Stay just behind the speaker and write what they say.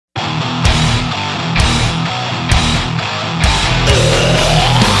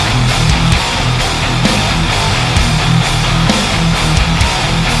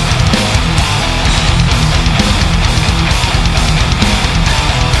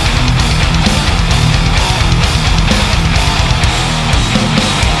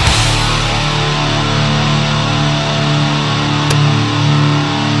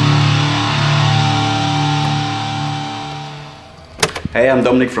Hey, I'm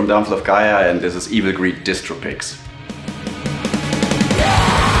Dominic from Downfall of Gaia, and this is EVILGREED Distro Picks.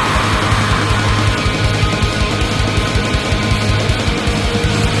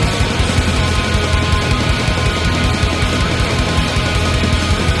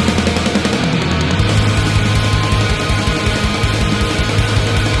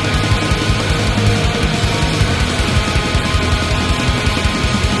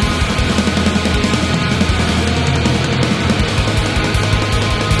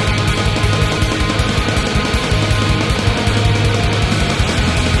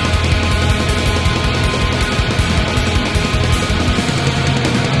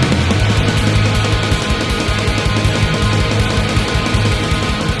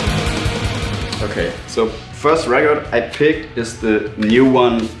 Okay, so first record I picked is the new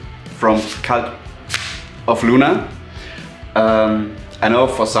one from Cult of Luna. I know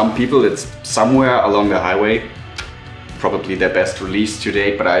for some people it's somewhere along the highway, probably their best release to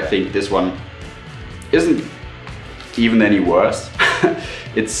date, but I think this one isn't even any worse.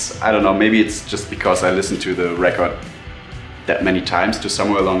 I don't know, maybe it's just because I listened to the record that many times, to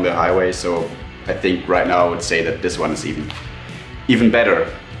Somewhere Along the Highway, so I think right now I would say that this one is even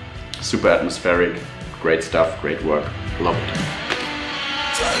better. Super atmospheric, great stuff, great work, love it.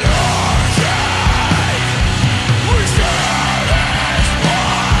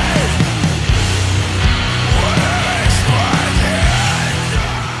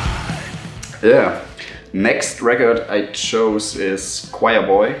 Yeah, next record I chose is Choir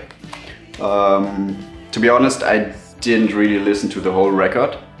Boy. To be honest, I didn't really listen to the whole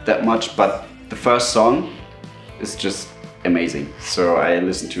record that much, but the first song is just amazing. So I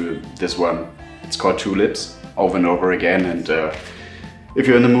listened to this one, it's called Tulips, over and over again, and if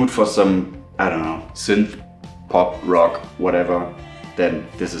you're in the mood for some, I don't know, synth, pop, rock, whatever, then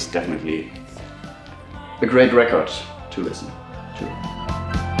this is definitely a great record to listen to.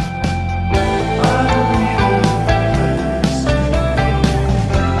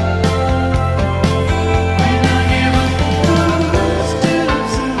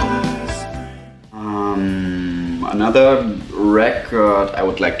 Another record I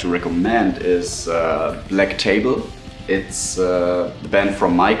would like to recommend is Black Table. It's the band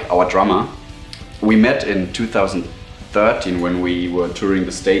from Mike, our drummer. We met in 2013 when we were touring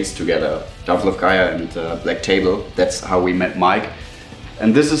the States together, Downfall of Gaia and Black Table. That's how we met Mike.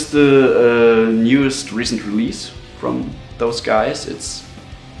 And this is the newest recent release from those guys. It's,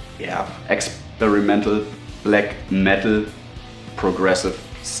 yeah, experimental black metal, progressive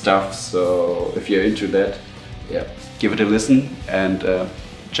stuff. So if you're into that, yeah, give it a listen and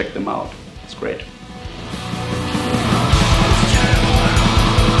check them out. It's great.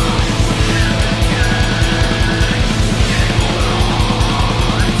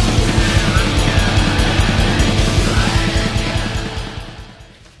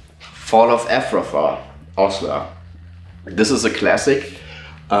 Fall of Efrafa, Osler. This is a classic.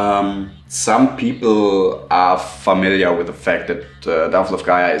 Some people are familiar with the fact that Downfall of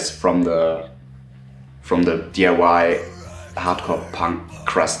Gaia is from the DIY hardcore punk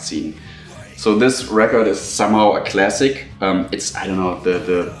crust scene. So this record is somehow a classic. It's, I don't know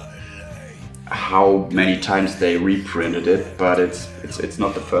how many times they reprinted it, but it's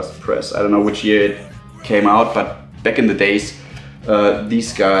not the first press. I don't know which year it came out, but back in the days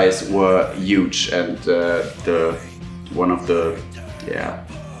these guys were huge, and one of the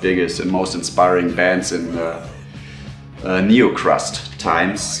biggest and most inspiring bands in neo-crust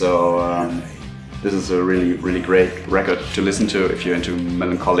times. So this is a really great record to listen to if you're into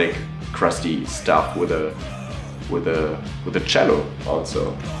melancholic, crusty stuff with a cello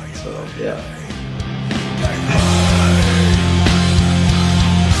also. So yeah.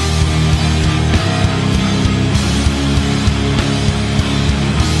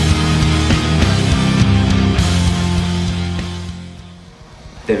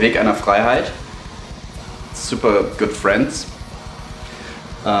 Der Weg einer Freiheit. Super good friends.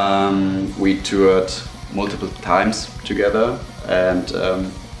 We toured multiple times together, and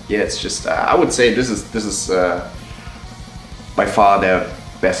yeah, it's just I would say this is by far their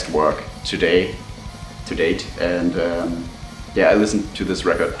best work to date, and yeah, I listened to this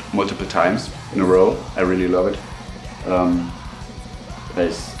record multiple times in a row. I really love it. I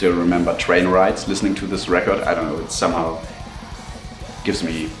still remember train rides listening to this record. I don't know, it somehow gives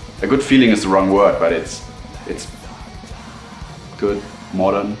me a good feeling is the wrong word, but it's good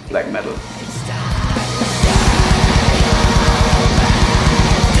modern black metal.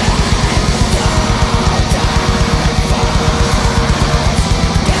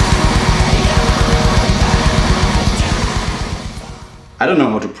 I don't know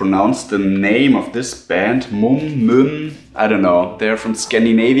how to pronounce the name of this band. I don't know. They're from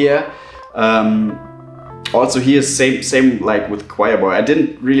Scandinavia. Also here, same like with Choir Boy. I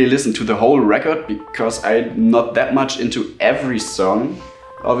didn't really listen to the whole record because I'm not that much into every song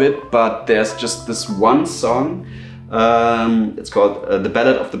of it, but there's just this one song. It's called The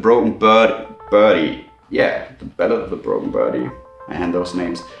Ballad of the Broken Birdie. Yeah, The Ballad of the Broken Birdie. Man, those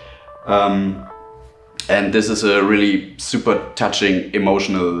names. And this is a really super touching,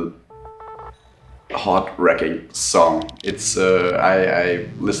 emotional, heart-wrecking song. It's I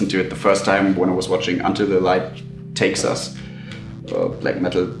listened to it the first time when I was watching Until the Light Takes Us, a black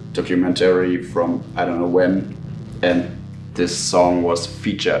metal documentary from I don't know when, and this song was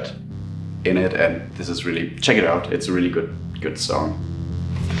featured in it, and this is really, check it out, it's a really good song.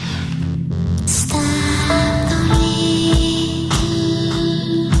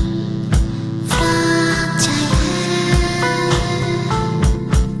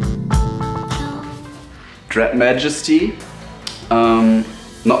 Drab Majesty,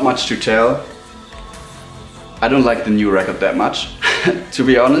 not much to tell. I don't like the new record that much, to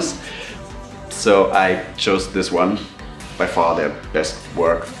be honest. So I chose this one, by far their best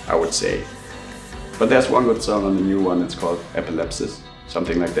work, I would say. But there's one good song on the new one, it's called Epilepsis,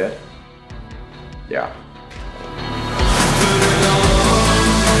 something like that. Yeah.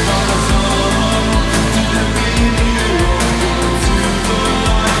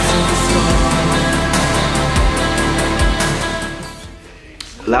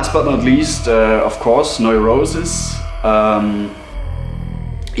 Last but not least, of course, Neurosis.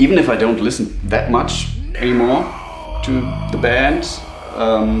 Even if I don't listen that much anymore to the band,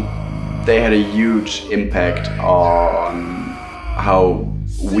 they had a huge impact on how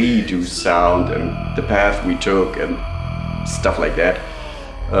we do sound and the path we took and stuff like that.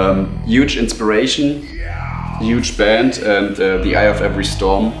 Huge inspiration, huge band, and The Eye of Every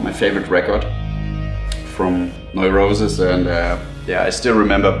Storm, my favorite record from Neurosis, and yeah, I still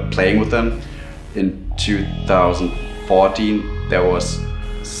remember playing with them in 2014. That was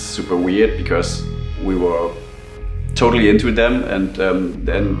super weird because we were totally into them, and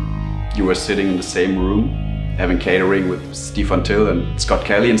then you were sitting in the same room having catering with Stefan Till and Scott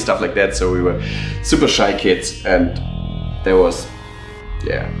Kelly and stuff like that, so we were super shy kids, and that was,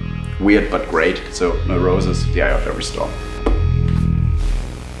 yeah, weird but great. So Neurosis, The Eye of Every Storm.